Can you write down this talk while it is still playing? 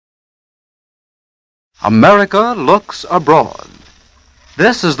America Looks Abroad.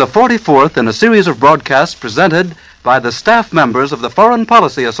 This is the 44th in a series of broadcasts presented by the staff members of the Foreign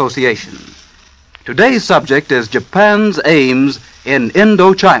Policy Association. Today's subject is Japan's aims in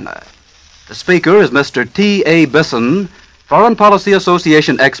Indochina. The speaker is Mr. T.A. Bisson, Foreign Policy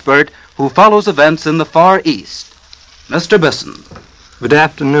Association expert who follows events in the Far East. Mr. Bisson. Good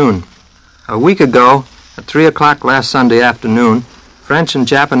afternoon. A week ago, at 3 o'clock last Sunday afternoon, French and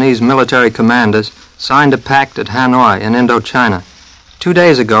Japanese military commanders signed a pact at Hanoi in Indochina. 2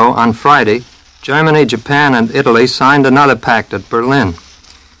 days ago, on Friday, Germany, Japan, and Italy signed another pact at Berlin.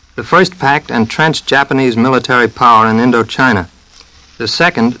 The first pact entrenched Japanese military power in Indochina. The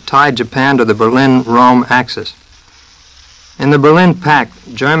second tied Japan to the Berlin-Rome axis. In the Berlin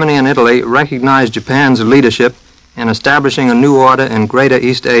Pact, Germany and Italy recognized Japan's leadership in establishing a new order in Greater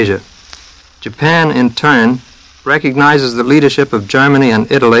East Asia. Japan, in turn, recognizes the leadership of Germany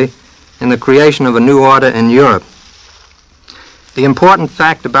and Italy in the creation of a new order in Europe. The important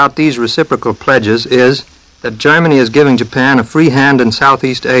fact about these reciprocal pledges is that Germany is giving Japan a free hand in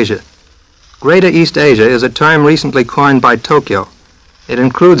Southeast Asia. Greater East Asia is a term recently coined by Tokyo. It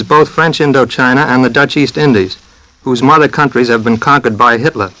includes both French Indochina and the Dutch East Indies, whose mother countries have been conquered by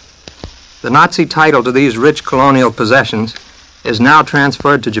Hitler. The Nazi title to these rich colonial possessions is now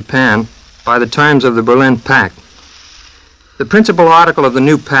transferred to Japan by the terms of the Berlin Pact. The principal article of the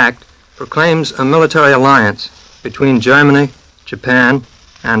new pact proclaims a military alliance between Germany, Japan,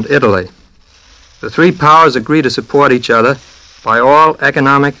 and Italy. The three powers agree to support each other by all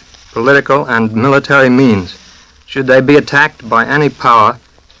economic, political, and military means, should they be attacked by any power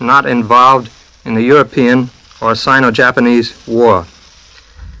not involved in the European or Sino-Japanese war.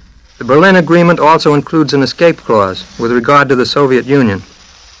 The Berlin Agreement also includes an escape clause with regard to the Soviet Union.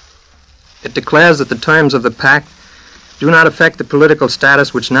 It declares that the terms of the pact do not affect the political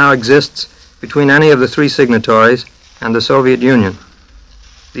status which now exists between any of the three signatories and the Soviet Union.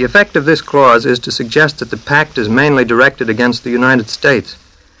 The effect of this clause is to suggest that the pact is mainly directed against the United States.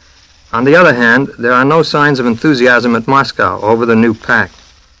 On the other hand, there are no signs of enthusiasm at Moscow over the new pact.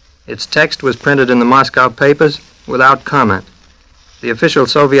 Its text was printed in the Moscow papers without comment. The official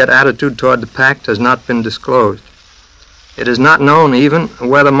Soviet attitude toward the pact has not been disclosed. It is not known even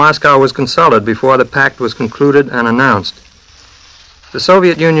whether Moscow was consulted before the pact was concluded and announced. The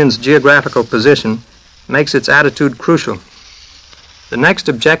Soviet Union's geographical position makes its attitude crucial. The next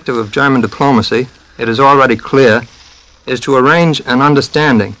objective of German diplomacy, it is already clear, is to arrange an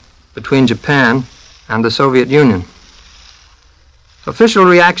understanding between Japan and the Soviet Union. Official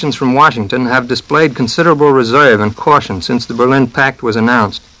reactions from Washington have displayed considerable reserve and caution since the Berlin Pact was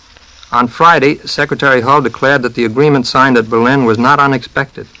announced. On Friday, Secretary Hull declared that the agreement signed at Berlin was not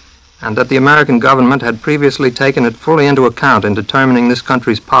unexpected, and that the American government had previously taken it fully into account in determining this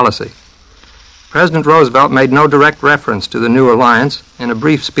country's policy. President Roosevelt made no direct reference to the new alliance in a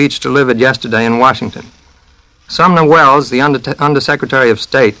brief speech delivered yesterday in Washington. Sumner Welles, the Undersecretary of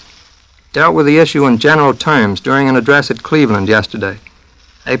State, dealt with the issue in general terms during an address at Cleveland yesterday.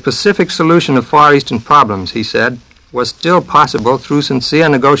 A pacific solution of Far Eastern problems, he said, was still possible through sincere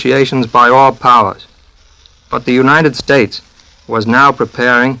negotiations by all powers. But the United States was now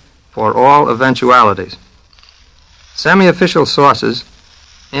preparing for all eventualities. Semi-official sources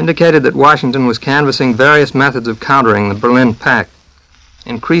indicated that Washington was canvassing various methods of countering the Berlin Pact: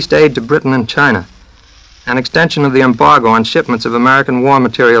 increased aid to Britain and China, an extension of the embargo on shipments of American war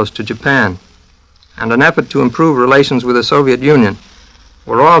materials to Japan, and an effort to improve relations with the Soviet Union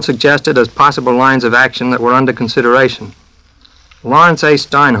were all suggested as possible lines of action that were under consideration. Lawrence A.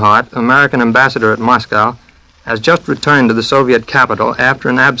 Steinhardt, American ambassador at Moscow, has just returned to the Soviet capital after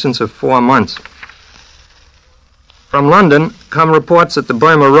an absence of 4 months. From London come reports that the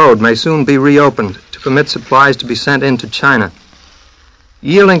Burma Road may soon be reopened to permit supplies to be sent into China.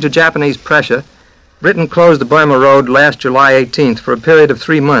 Yielding to Japanese pressure, Britain closed the Burma Road last July 18th for a period of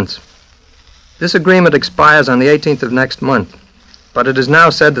 3 months. This agreement expires on the 18th of next month, but it is now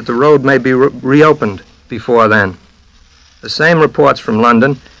said that the road may be reopened before then. The same reports from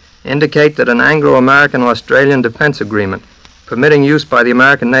London indicate that an Anglo-American-Australian defense agreement permitting use by the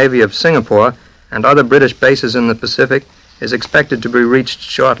American Navy of Singapore and other British bases in the Pacific is expected to be reached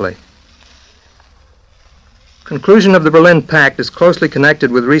shortly. Conclusion of the Berlin Pact is closely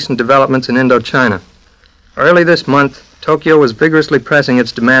connected with recent developments in Indochina. Early this month, Tokyo was vigorously pressing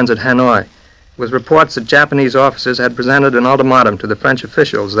its demands at Hanoi, with reports that Japanese officers had presented an ultimatum to the French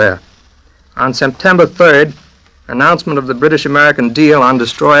officials there. On September 3rd, announcement of the British-American deal on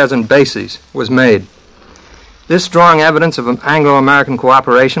destroyers and bases was made. This strong evidence of Anglo-American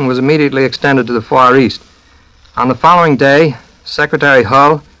cooperation was immediately extended to the Far East. On the following day, Secretary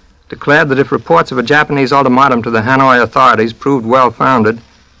Hull declared that if reports of a Japanese ultimatum to the Hanoi authorities proved well-founded,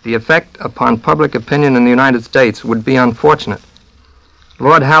 the effect upon public opinion in the United States would be unfortunate.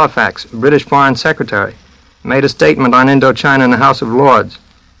 Lord Halifax, British Foreign Secretary, made a statement on Indochina in the House of Lords,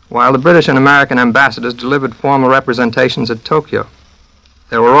 while the British and American ambassadors delivered formal representations at Tokyo.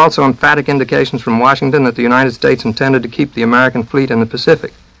 There were also emphatic indications from Washington that the United States intended to keep the American fleet in the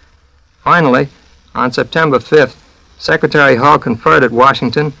Pacific. Finally, on September 5th, Secretary Hull conferred at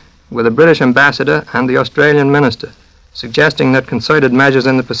Washington with the British ambassador and the Australian minister, suggesting that concerted measures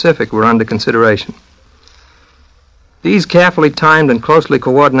in the Pacific were under consideration. These carefully timed and closely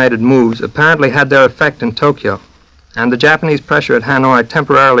coordinated moves apparently had their effect in Tokyo, and the Japanese pressure at Hanoi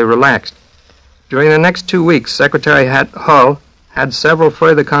temporarily relaxed. During the next 2 weeks, Secretary Hull had several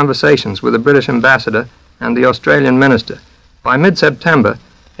further conversations with the British ambassador and the Australian minister. By mid-September,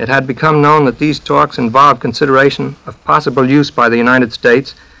 it had become known that these talks involved consideration of possible use by the United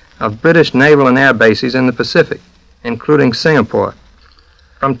States of British naval and air bases in the Pacific, including Singapore.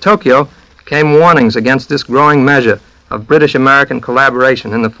 From Tokyo came warnings against this growing measure of British-American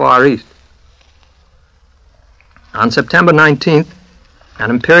collaboration in the Far East. On September 19th, an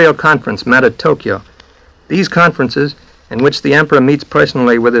imperial conference met at Tokyo. These conferences, in which the emperor meets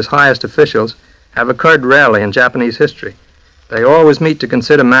personally with his highest officials, have occurred rarely in Japanese history. They always meet to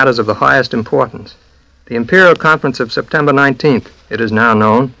consider matters of the highest importance. The Imperial Conference of September 19th, it is now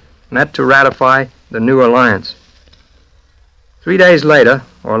known, met to ratify the new alliance. 3 days later,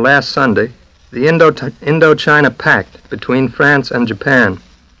 or last Sunday, the Indochina Pact between France and Japan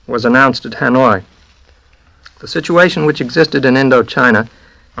was announced at Hanoi. The situation which existed in Indochina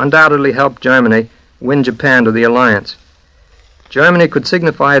undoubtedly helped Germany win Japan to the alliance. Germany could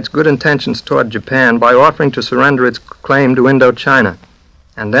signify its good intentions toward Japan by offering to surrender its claim to Indochina,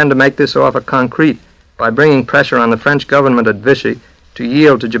 and then to make this offer concrete by bringing pressure on the French government at Vichy to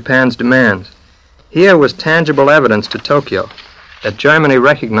yield to Japan's demands. Here was tangible evidence to Tokyo that Germany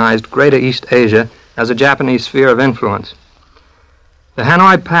recognized Greater East Asia as a Japanese sphere of influence. The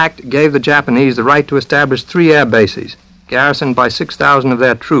Hanoi Pact gave the Japanese the right to establish 3 air bases, garrisoned by 6,000 of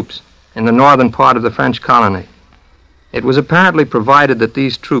their troops, in the northern part of the French colony. It was apparently provided that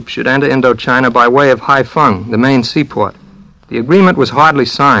these troops should enter Indochina by way of Haiphong, the main seaport. The agreement was hardly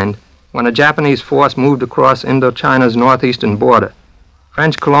signed when a Japanese force moved across Indochina's northeastern border.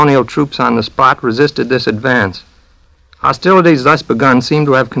 French colonial troops on the spot resisted this advance. Hostilities thus begun seem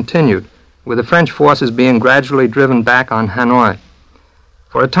to have continued, with the French forces being gradually driven back on Hanoi.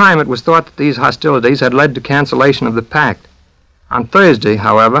 For a time it was thought that these hostilities had led to cancellation of the pact. On Thursday,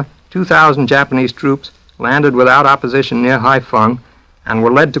 however, 2,000 Japanese troops landed without opposition near Haiphong and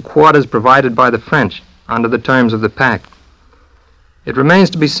were led to quarters provided by the French under the terms of the pact. It remains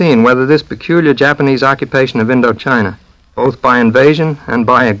to be seen whether this peculiar Japanese occupation of Indochina, both by invasion and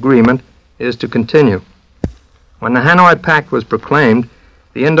by agreement, is to continue. When the Hanoi Pact was proclaimed,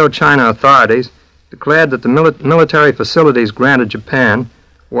 the Indochina authorities declared that the military facilities granted Japan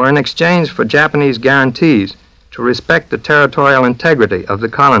were in exchange for Japanese guarantees to respect the territorial integrity of the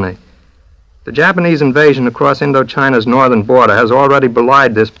colony. The Japanese invasion across Indochina's northern border has already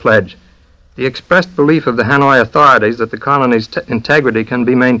belied this pledge. The expressed belief of the Hanoi authorities that the colony's integrity can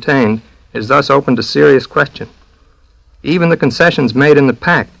be maintained is thus open to serious question. Even the concessions made in the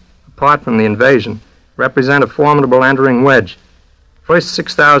pact, apart from the invasion, represent a formidable entering wedge. First,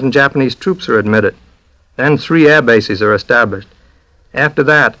 6,000 Japanese troops are admitted. Then 3 air bases are established. After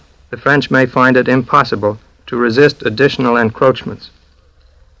that, the French may find it impossible to resist additional encroachments.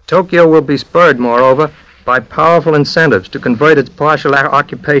 Tokyo will be spurred, moreover, by powerful incentives to convert its partial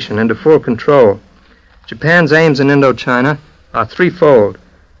occupation into full control. Japan's aims in Indochina are threefold: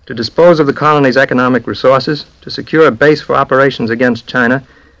 to dispose of the colony's economic resources, to secure a base for operations against China,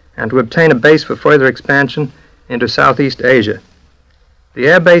 and to obtain a base for further expansion into Southeast Asia. The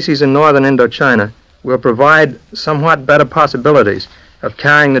air bases in northern Indochina will provide somewhat better possibilities of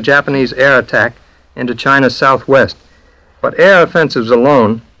carrying the Japanese air attack into China's southwest, but air offensives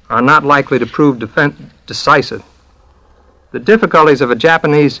alone are not likely to prove decisive. The difficulties of a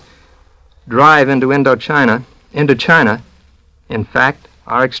Japanese drive into Indochina, in fact,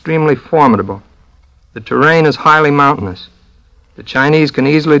 are extremely formidable. The terrain is highly mountainous. The Chinese can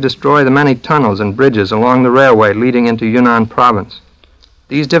easily destroy the many tunnels and bridges along the railway leading into Yunnan province.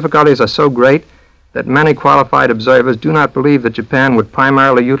 These difficulties are so great that many qualified observers do not believe that Japan would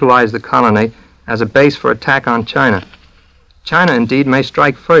primarily utilize the colony as a base for attack on China. China, indeed, may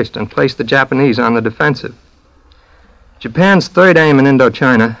strike first and place the Japanese on the defensive. Japan's third aim in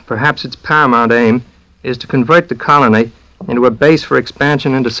Indochina, perhaps its paramount aim, is to convert the colony into a base for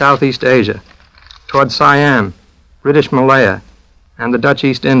expansion into Southeast Asia, toward Siam, British Malaya, and the Dutch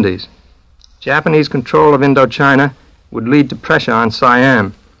East Indies. Japanese control of Indochina would lead to pressure on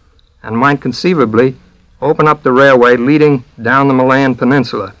Siam and might conceivably open up the railway leading down the Malayan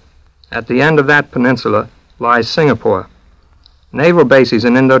Peninsula. At the end of that peninsula lies Singapore. Naval bases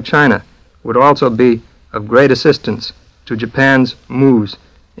in Indochina would also be of great assistance to Japan's moves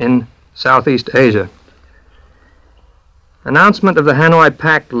in Southeast Asia. Announcement of the Hanoi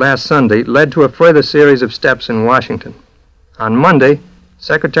Pact last Sunday led to a further series of steps in Washington. On Monday,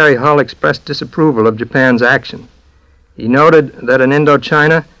 Secretary Hull expressed disapproval of Japan's action. He noted that in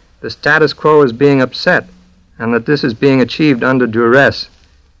Indochina, the status quo is being upset and that this is being achieved under duress,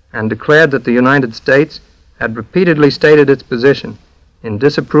 and declared that the United States had repeatedly stated its position in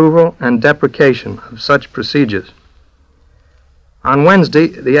disapproval and deprecation of such procedures. On Wednesday,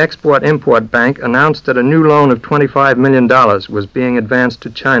 the Export-Import Bank announced that a new loan of $25 million was being advanced to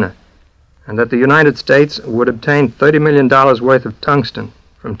China, and that the United States would obtain $30 million worth of tungsten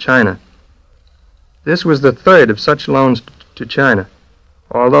from China. This was the third of such loans to China,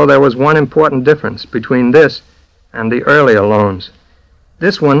 although there was one important difference between this and the earlier loans.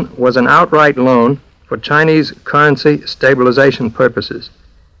 This one was an outright loan for Chinese currency stabilization purposes.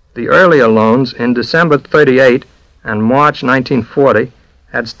 The earlier loans in December 38 and March 1940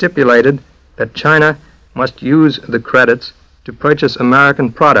 had stipulated that China must use the credits to purchase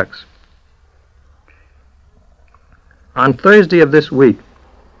American products. On Thursday of this week,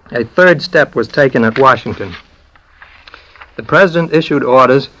 a third step was taken at Washington. The President issued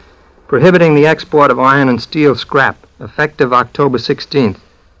orders prohibiting the export of iron and steel scrap, effective October 16th,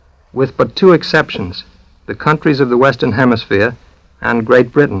 with but two exceptions, the countries of the Western Hemisphere and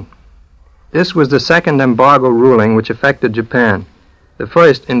Great Britain. This was the second embargo ruling which affected Japan, the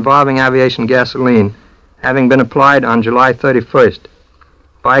first involving aviation gasoline, having been applied on July 31st.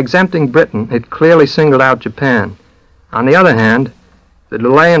 By exempting Britain, it clearly singled out Japan. On the other hand, the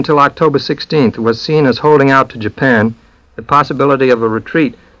delay until October 16th was seen as holding out to Japan the possibility of a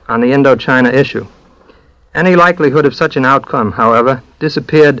retreat on the Indochina issue. Any likelihood of such an outcome, however,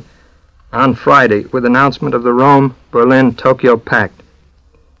 disappeared on Friday with announcement of the Rome-Berlin-Tokyo Pact.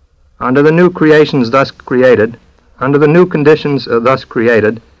 Under the new conditions thus created,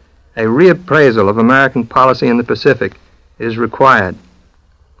 a reappraisal of American policy in the Pacific is required.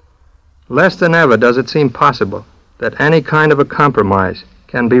 Less than ever does it seem possible that any kind of a compromise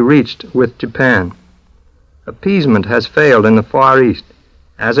can be reached with Japan. Appeasement has failed in the Far East,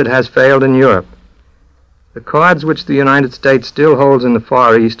 as it has failed in Europe. The cards which the United States still holds in the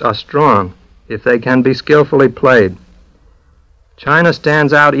Far East are strong if they can be skillfully played. China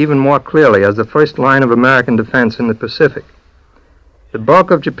stands out even more clearly as the first line of American defense in the Pacific. The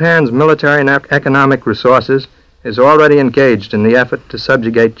bulk of Japan's military and economic resources is already engaged in the effort to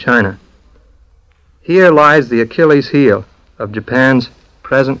subjugate China. Here lies the Achilles heel of Japan's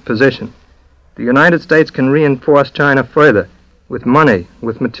present position. The United States can reinforce China further with money,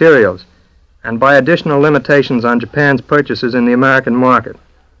 with materials, and by additional limitations on Japan's purchases in the American market.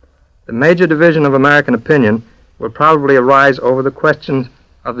 The major division of American opinion will probably arise over the question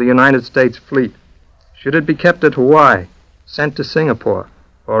of the United States fleet. Should it be kept at Hawaii, sent to Singapore,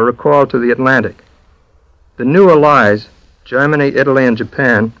 or recalled to the Atlantic? The new allies, Germany, Italy, and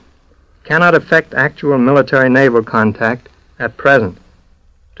Japan, cannot effect actual military-naval contact at present.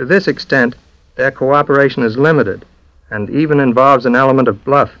 To this extent, their cooperation is limited and even involves an element of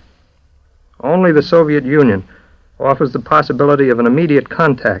bluff. Only the Soviet Union offers the possibility of an immediate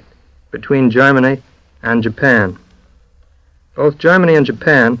contact between Germany and Japan. Both Germany and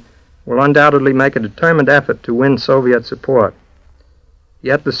Japan will undoubtedly make a determined effort to win Soviet support.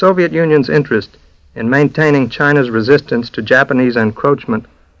 Yet the Soviet Union's interest in maintaining China's resistance to Japanese encroachment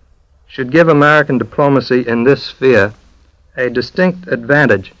should give American diplomacy in this sphere a distinct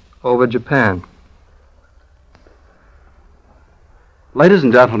advantage over Japan. Ladies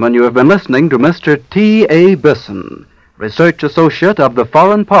and gentlemen, you have been listening to Mr. T.A. Bisson, Research Associate of the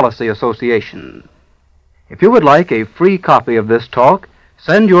Foreign Policy Association. If you would like a free copy of this talk,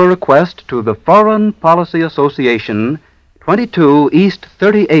 send your request to the Foreign Policy Association, 22 East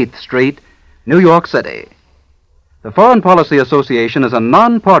 38th Street, New York City. The Foreign Policy Association is a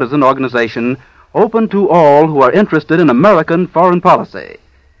nonpartisan organization open to all who are interested in American foreign policy.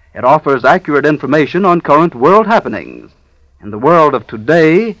 It offers accurate information on current world happenings. In the world of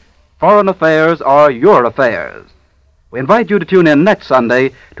today, foreign affairs are your affairs. We invite you to tune in next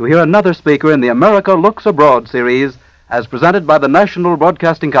Sunday to hear another speaker in the America Looks Abroad series as presented by the National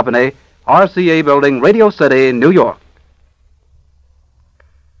Broadcasting Company, RCA Building, Radio City, New York.